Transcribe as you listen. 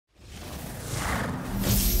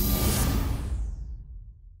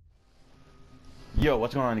Yo,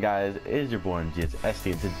 what's going on, guys? It is your boy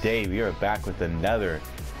SD, and today we are back with another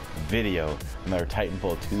video, another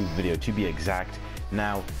Titanfall 2 video to be exact.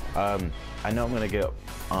 Now, I know I'm gonna get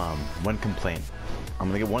one complaint. I'm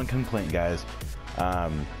gonna get one complaint, guys.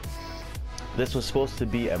 This was supposed to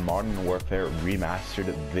be a Modern Warfare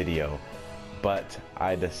remastered video, but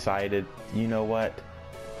I decided, you know what?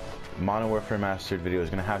 Modern Warfare remastered video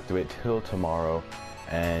is gonna have to wait till tomorrow,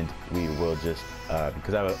 and we will just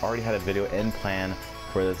because I already had a video in plan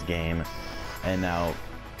for this game, and now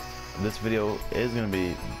this video is gonna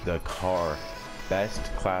be the car best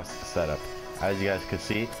class setup. As you guys can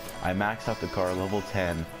see, I maxed out the car level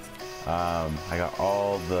 10. I got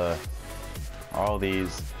all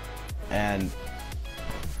these, and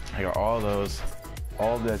I got all those,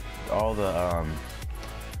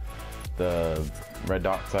 the red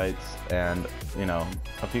dot sights, and you know,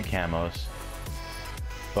 a few camos.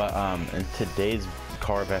 But in today's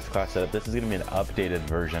car best class setup, this is gonna be an updated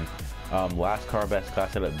version. Last car best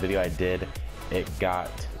class setup video I did, it got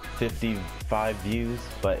 55 views,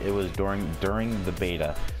 but it was during the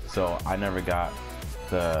beta, so I never got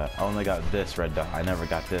I only got this red dot. I never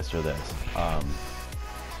got this or this.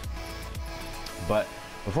 But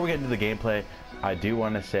before we get into the gameplay, I do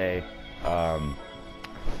want to say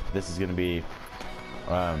this is gonna be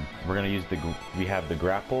we're gonna use we have the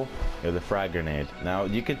grapple or the frag grenade. Now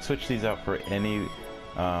you can switch these out for anyone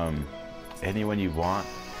you want.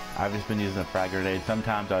 I've just been using the frag grenade.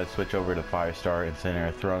 Sometimes I switch over to fire star,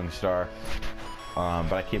 incinerator, throwing star,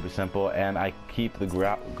 but I keep it simple, and I keep the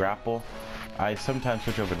grapple. I sometimes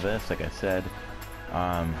switch over to this, like I said,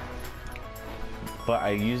 but I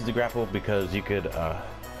use the grapple because you could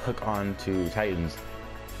hook on to Titans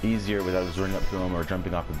easier without just running up to them or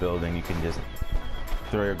jumping off a building. You can just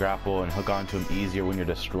throw your grapple and hook onto them easier when you're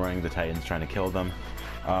destroying the Titans, trying to kill them.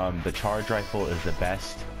 The charge rifle is the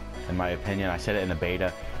best, in my opinion. I said it in the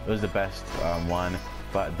beta. It was the best one,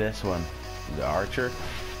 but this one, the Archer,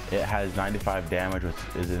 it has 95 damage, which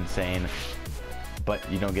is insane, but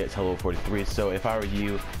you don't get to level 43. So if I were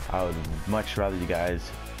you, I would much rather you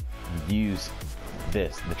guys use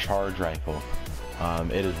this, the charge rifle.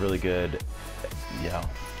 It is really good. Yeah.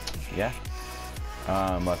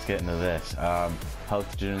 Let's get into this.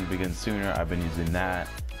 Health gens begin sooner. I've been using that.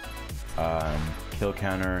 Kill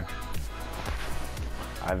counter.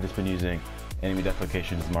 I've just been using enemy death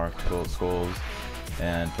locations marked skulls,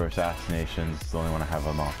 and for assassinations, the only one I have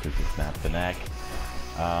unlocked is to snap the neck.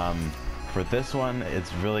 For this one,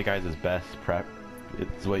 it's really guys' best prep.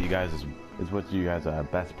 It's what you guys'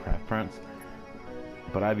 best preference.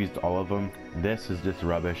 But I've used all of them. This is just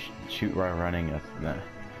rubbish. Shoot while running. Nah,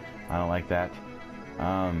 I don't like that.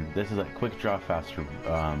 This is like quick draw, faster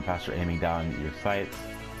aiming down your sights,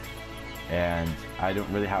 and I don't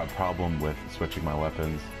really have a problem with switching my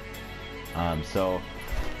weapons. So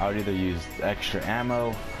I would either use extra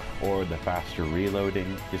ammo or the faster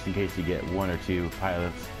reloading, just in case you get one or two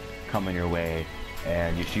pilots coming your way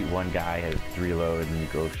and you shoot one guy, has reload, and you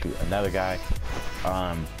go shoot another guy.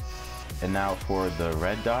 And now for the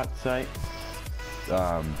red dot sight,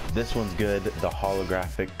 this one's good. The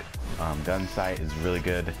holographic gun sight is really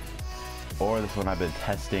good. Or this one I've been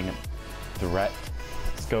testing, threat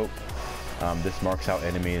scope. This marks out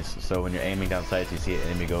enemies, so when you're aiming down sights, you see an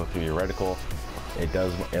enemy go through your reticle.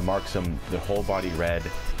 It marks them the whole body red,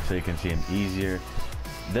 so you can see them easier.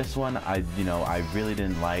 This one I really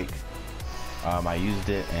didn't like. I used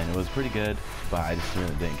it and it was pretty good, but I just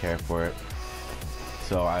really didn't care for it.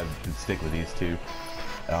 So I would stick with these two.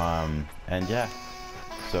 And yeah,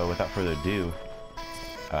 so without further ado,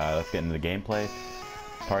 let's get into the gameplay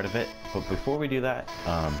part of it. But before we do that,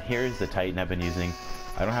 here's the Titan I've been using.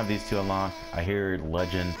 I don't have these two unlocked. I hear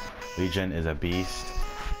Legion is a beast,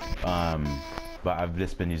 but I've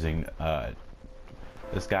just been using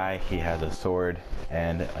this guy. He has a sword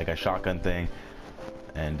and like a shotgun thing,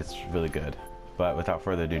 and it's really good. But without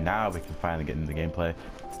further ado, now we can finally get into the gameplay.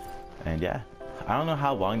 And yeah, I don't know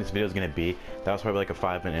how long this video is gonna be. That was probably like a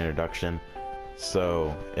 5-minute introduction.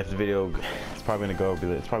 So if the video, it's probably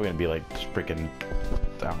gonna be like freaking,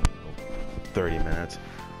 I don't know, 30 minutes.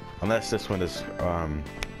 Unless this one is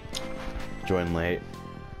joined late.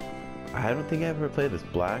 I don't think I ever played this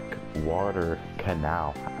Blackwater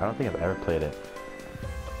Canal. I don't think I've ever played it.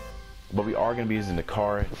 But we are going to be using the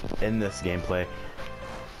car in this gameplay.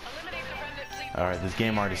 Alright, this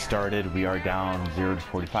game already started. We are down 0 to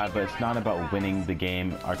 45, but it's not about winning the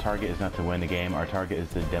game. Our target is not to win the game. Our target is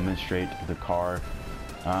to demonstrate the car.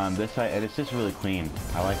 This site, and it's just really clean.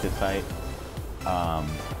 I like this site.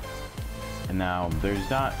 And now there's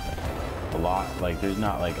not a lot of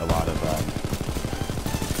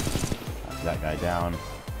that guy down.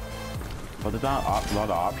 but there's not a lot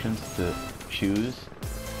of options to choose.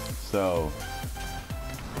 So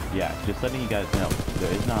yeah, just letting you guys know,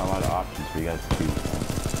 there is not a lot of options for you guys to choose.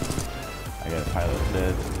 I got a pilot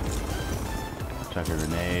assist, chuck a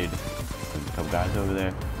grenade, there's a couple guys over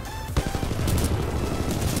there.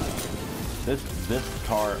 This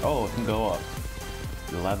car, oh, it can go up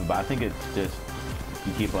to 11, but I think it's just,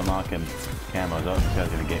 you keep unlocking camos. Oh, this guy's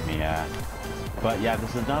gonna get me, yeah. But yeah,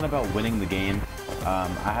 this is not about winning the game. I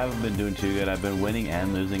haven't been doing too good. I've been winning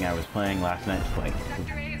and losing. I was playing last night till like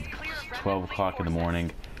 12 o'clock in the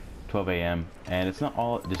morning, 12 a.m. And it's not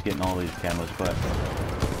all just getting all these camos, but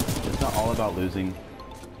it's not all about losing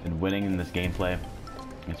and winning in this gameplay.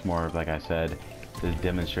 It's more of, like I said, just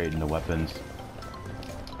demonstrating the weapons.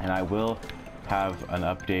 And I will have an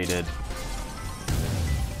updated,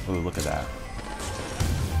 oh, look at that.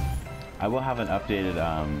 I will have an updated,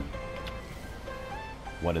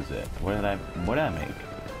 what is it? What did I make?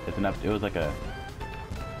 It's an it was like a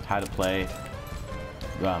how to play,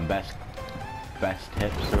 best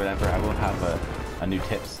tips or whatever. I will have a new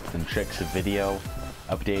tips and tricks video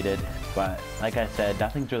updated, but like I said,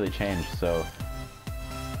 nothing's really changed. So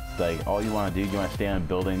like, all you want to do, you want to stay on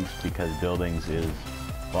buildings, because buildings is,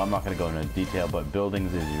 well, I'm not going to go into detail, but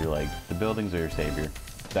buildings is your, like, the buildings are your savior.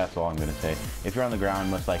 That's all I'm going to say. If you're on the ground,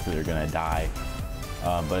 most likely you're going to die.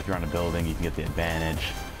 But if you're on a building, you can get the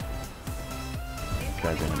advantage. This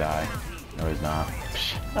guy's going to die. No, he's not.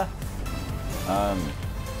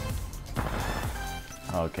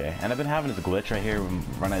 Okay, and I've been having this glitch right here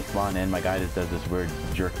when I spawn in. My guy just does this weird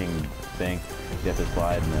jerking thing. You have to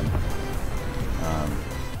slide and then,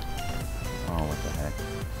 oh, what the heck.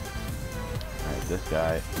 Alright, this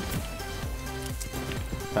guy.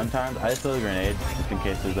 Sometimes I just throw a grenade just in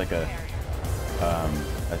case there's like a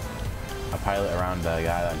pilot around the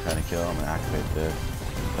guy that I'm trying to kill. I'm gonna activate this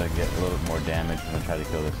so I can get a little bit more damage when I try to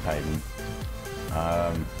kill this Titan.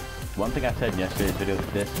 One thing I said in yesterday's video,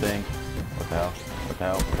 this thing. What the hell? What the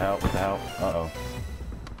hell? What the hell? What the hell? Uh-oh.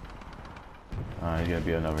 Oh, he's gonna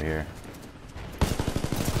be on over here.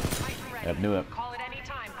 Yep, knew it.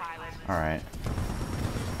 Alright.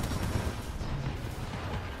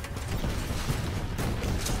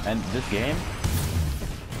 And this game,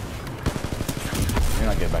 you're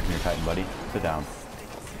not getting back in your Titan, buddy. Sit down.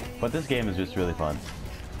 But this game is just really fun.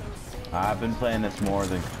 I've been playing this more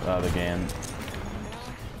than other games.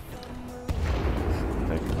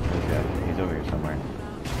 Like, this guy, he's over here somewhere.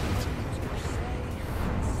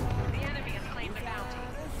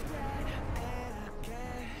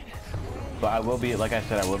 But I will be, like I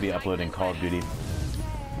said, I will be uploading Call of Duty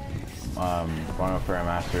Modern Warfare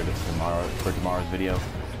Remastered tomorrow for tomorrow's video.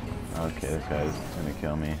 Okay, this guy's gonna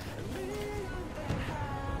kill me.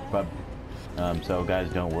 But so guys,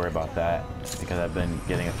 don't worry about that, because I've been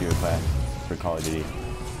getting a few requests for Call of Duty.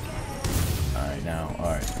 Alright, now,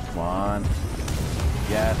 alright, come on.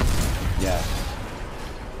 Yes, yes.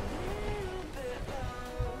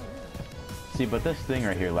 See, but this thing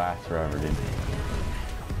right here lasts forever, dude.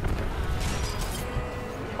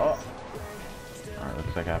 Oh! Alright,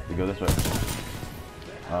 looks like I have to go this way.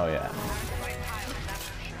 Oh, yeah.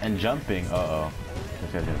 And jumping, uh-oh.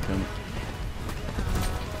 This guy's gonna kill me.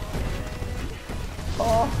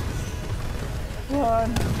 Oh!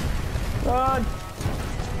 Run! Run!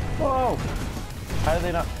 Whoa! How did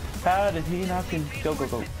they not? How did he not can go, go,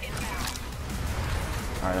 go? Alright,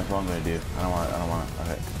 that's what I'm gonna do. I don't want it.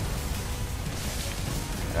 Okay.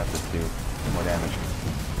 I got this do more damage.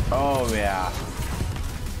 Oh yeah.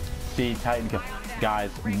 See, Titan kill.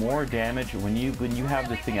 Guys, more damage when you have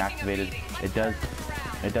this thing activated, it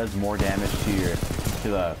does more damage to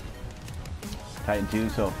the Titan 2.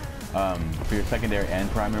 So for your secondary and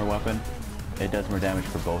primary weapon, it does more damage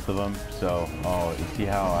for both of them. So, oh, you see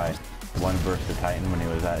how I one burst the Titan when he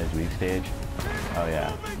was at his weak stage? Oh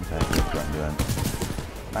yeah, that's what the grunt doing.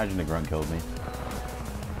 Imagine the grunt killed me.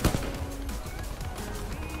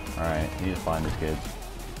 Alright, you need to find this kid.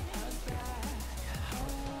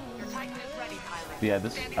 But yeah,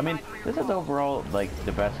 this is overall like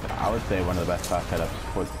the best, I would say one of the best class setups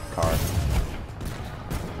for the car.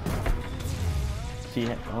 See,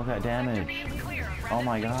 look at that damage. Oh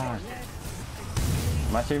my god.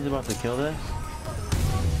 Am I seriously about to kill this?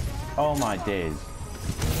 Oh my days.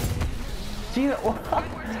 See that?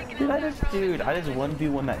 Dude, I just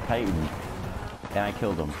 1v1 that Titan. And I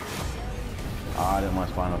killed him. Oh, I didn't want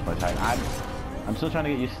to spawn with my Titan. I'm still trying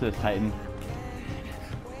to get used to this Titan.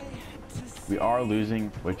 We are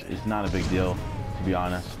losing, which is not a big deal, to be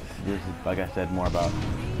honest. This is, like I said, more about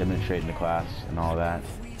demonstrating the class and all that.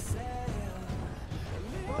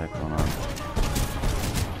 What's going on?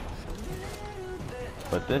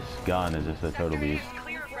 But this gun is just a total beast.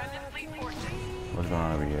 What's going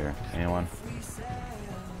on over here? Anyone?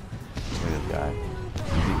 Look at this guy.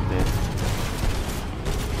 You think this?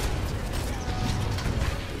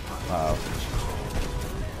 Uh oh.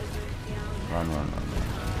 Run, run, run.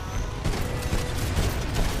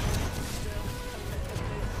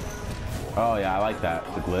 Oh yeah, I like that.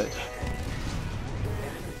 The glitch.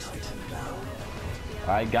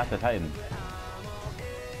 I got the Titan.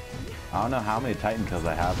 I don't know how many Titan kills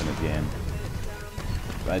I have in this game.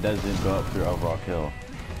 But it doesn't go up through overall kill.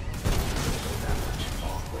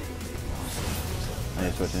 I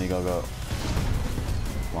need to switch, I need to go.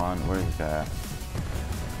 Come on, where's this guy at?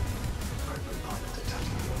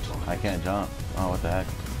 I can't jump. Oh, what the heck?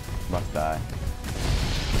 I'm about to die.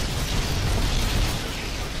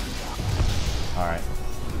 Alright.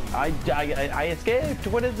 I escaped!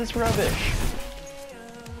 What is this rubbish?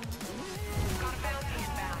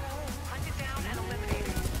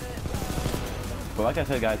 But like I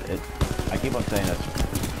said, guys, I keep on saying this.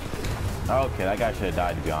 Okay, that guy should have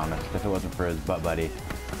died, to be honest. If it wasn't for his butt buddy,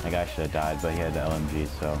 that guy should have died, but he had the LMG,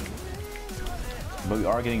 so. But we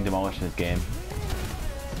are getting demolished in this game.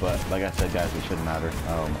 But like I said, guys, it shouldn't matter.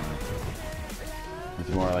 Oh my. It's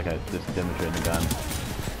more like just demonstrating the gun.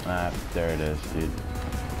 Ah, there it is, dude.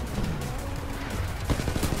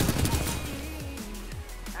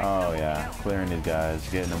 Oh yeah, clearing these guys,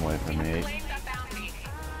 getting them away from me.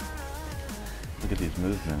 Look at these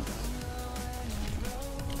movements.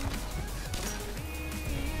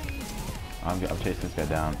 I'm chasing this guy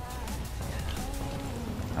down.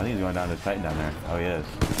 I think he's going down to Titan down there. Oh, he is.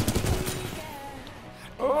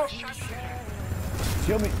 Oh!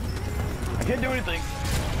 Kill me! I can't do anything!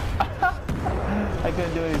 I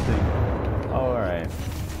couldn't do anything. Alright.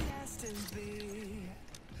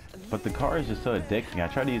 But the car is just so addicting. I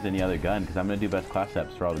tried to use any other gun because I'm going to do best class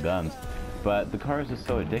steps for all the guns. But the car is just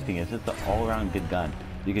so addicting. It's just an all-around good gun.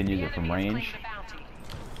 You can use it from range.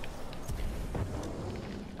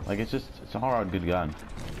 Like, it's an all-around good gun.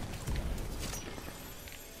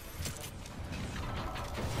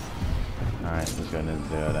 Alright, let's go ahead and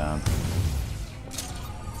zero down.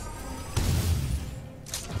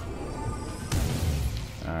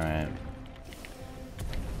 Alright.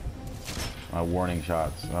 My warning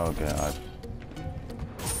shots. Oh god.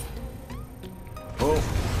 Oh!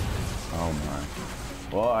 Oh my.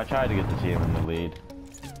 Well, I tried to get the team in the lead.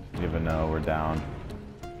 Even though we're down.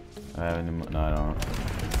 I have any, no, I don't.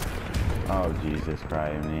 Oh Jesus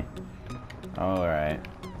Christ, me. Alright.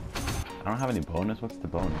 I don't have any bonus. What's the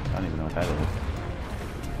bonus? I don't even know what that is.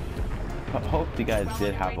 But hope you guys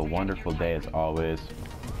did have a wonderful day as always.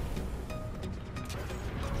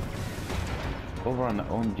 Over on the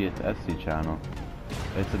OMGSSC channel.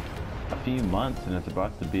 It's a few months and it's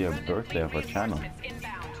about to be a birthday of our channel.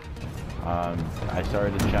 I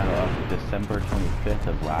started this channel up December 25th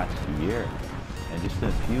of last year. And just in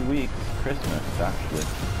a few weeks, Christmas actually.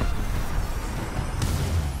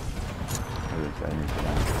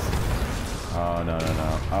 Oh no.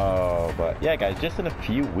 Oh, but yeah guys, just in a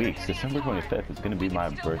few weeks, December 25th is going to be my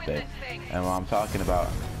birthday. And when I'm talking about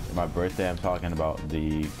my birthday, I'm talking about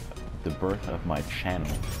the birth of my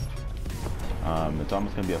channel. It's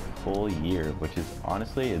almost going to be a full year, which is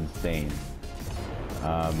honestly insane.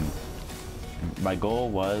 My goal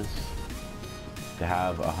was to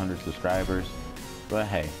have 100 subscribers, but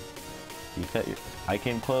hey, I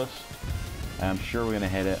came close, and I'm sure we're gonna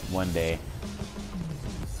hit it one day.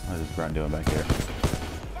 What is this grunt doing back here?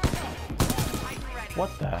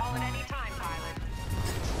 What the?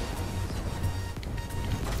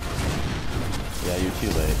 Yeah, you're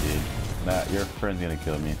too late, dude. Nah, your friend's gonna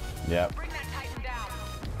kill me. Yep.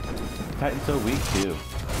 Titan's so weak too.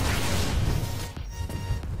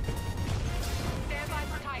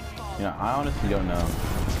 You know, I honestly don't know.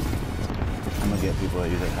 I'm gonna get people that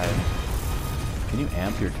use that Titan. Can you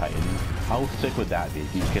amp your Titan? How sick would that be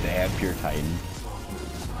if you could amp your Titan?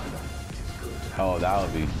 Oh, that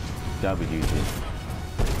would be juicy.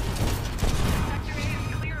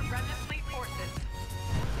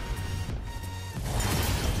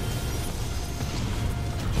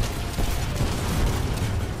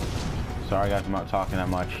 Sorry guys, I'm not talking that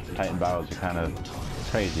much. Titan battles are kind of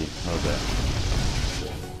crazy a little bit.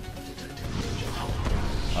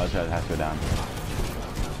 Oh, this guy has to go down.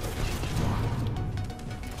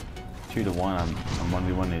 2 to 1. I'm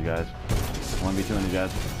 1v1 these guys. 1v2 these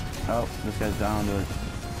guys. Oh, this guy's down to it.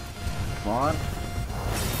 Come on.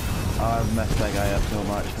 Oh, I've messed that guy up so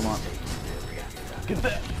much. Come on. Get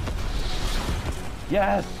that.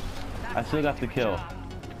 Yes! I still got the kill.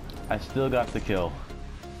 I still got the kill.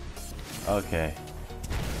 Okay.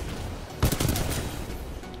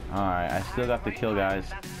 Alright, I still got the kill, guys.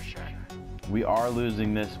 We are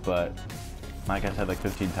losing this, but Like I said like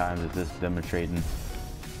 15 times, it's just demonstrating.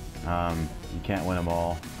 You can't win them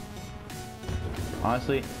all.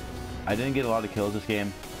 Honestly, I didn't get a lot of kills this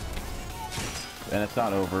game, and it's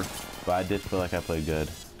not over, but I did feel like I played good.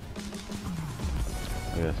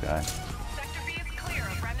 Look at this guy. Sector B is clear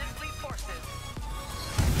of remnant fleet forces.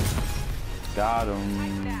 Got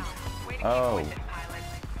him. Oh,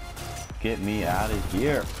 get me out of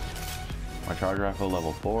here. My charge rifle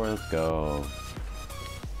level 4, let's go.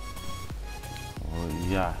 Oh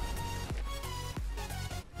yeah.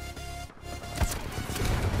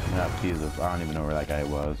 Yeah, Jesus, I don't even know where that guy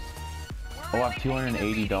was. Oh, I have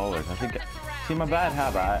 $280. I think. See, my bad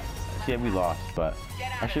habit. See, we lost, but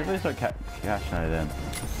I should really start cashing it in.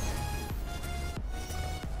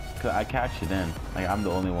 Cause I cash it in. Like I'm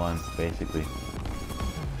the only one, basically,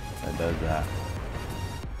 that does that.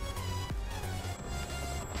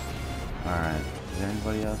 All right. Is there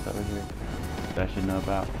anybody else over here that I should know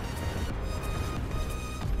about?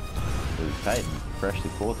 There's Titan, freshly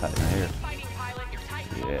full Titan right here.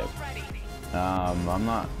 Yeah. I'm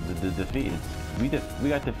not the defeated. We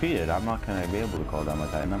got defeated. I'm not gonna be able to call down my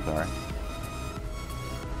Titan. I'm sorry.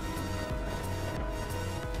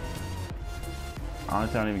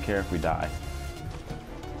 Honestly, I don't even care if we die.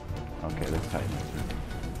 Okay, let's Titan.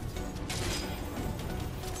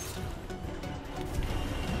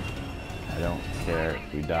 I don't care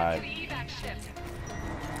if we die.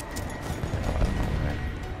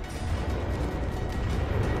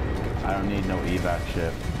 I don't need no evac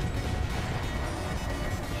ship.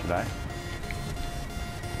 Should I?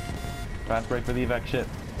 Fast break for the evac ship.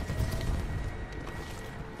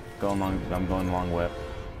 Going long. I'm going long whip.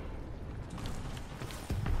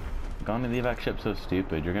 Going to the evac ship so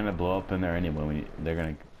stupid. You're gonna blow up in there anyway. When they're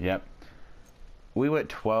gonna. Yep. We went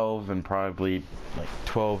 12 and probably like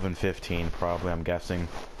 12 and 15 probably. I'm guessing.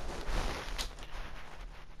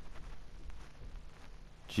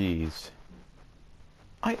 Jeez.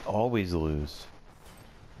 I always lose.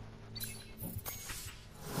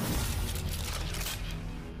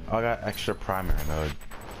 Oh, I got extra primary mode.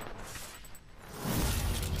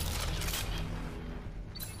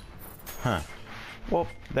 Huh. Well,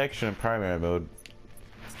 the extra primary mode.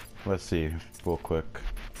 Let's see, real quick.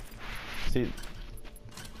 See.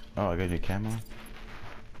 Oh, I got new camo.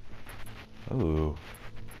 Ooh.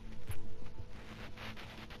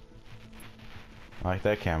 I like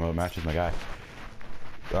that camo. It matches my guy.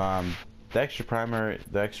 The extra primary,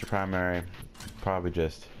 probably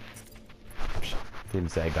just didn't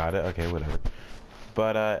say I got it. Okay, whatever.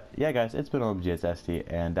 But yeah, guys, it's been OBGSST,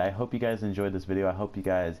 and I hope you guys enjoyed this video. I hope you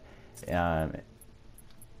guys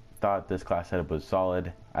thought this class setup was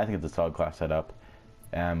solid. I think it's a solid class setup,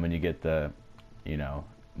 and when you get the, you know,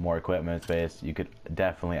 more equipment space, you could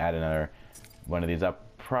definitely add another one of these. I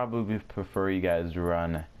probably prefer you guys to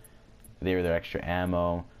run either extra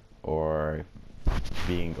ammo or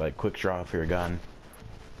being like quick draw for your gun.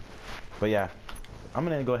 But yeah, I'm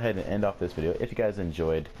gonna go ahead and end off this video. If you guys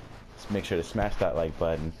enjoyed, make sure to smash that like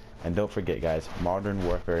button, and don't forget, guys, Modern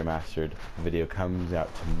Warfare Remastered video comes out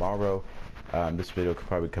tomorrow. This video could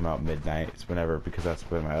probably come out midnight. It's whenever, because that's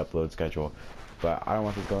been my upload schedule. But I don't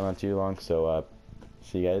want this going on too long, so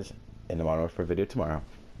see you guys in the Modern Warfare video tomorrow.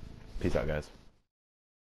 Peace out, guys.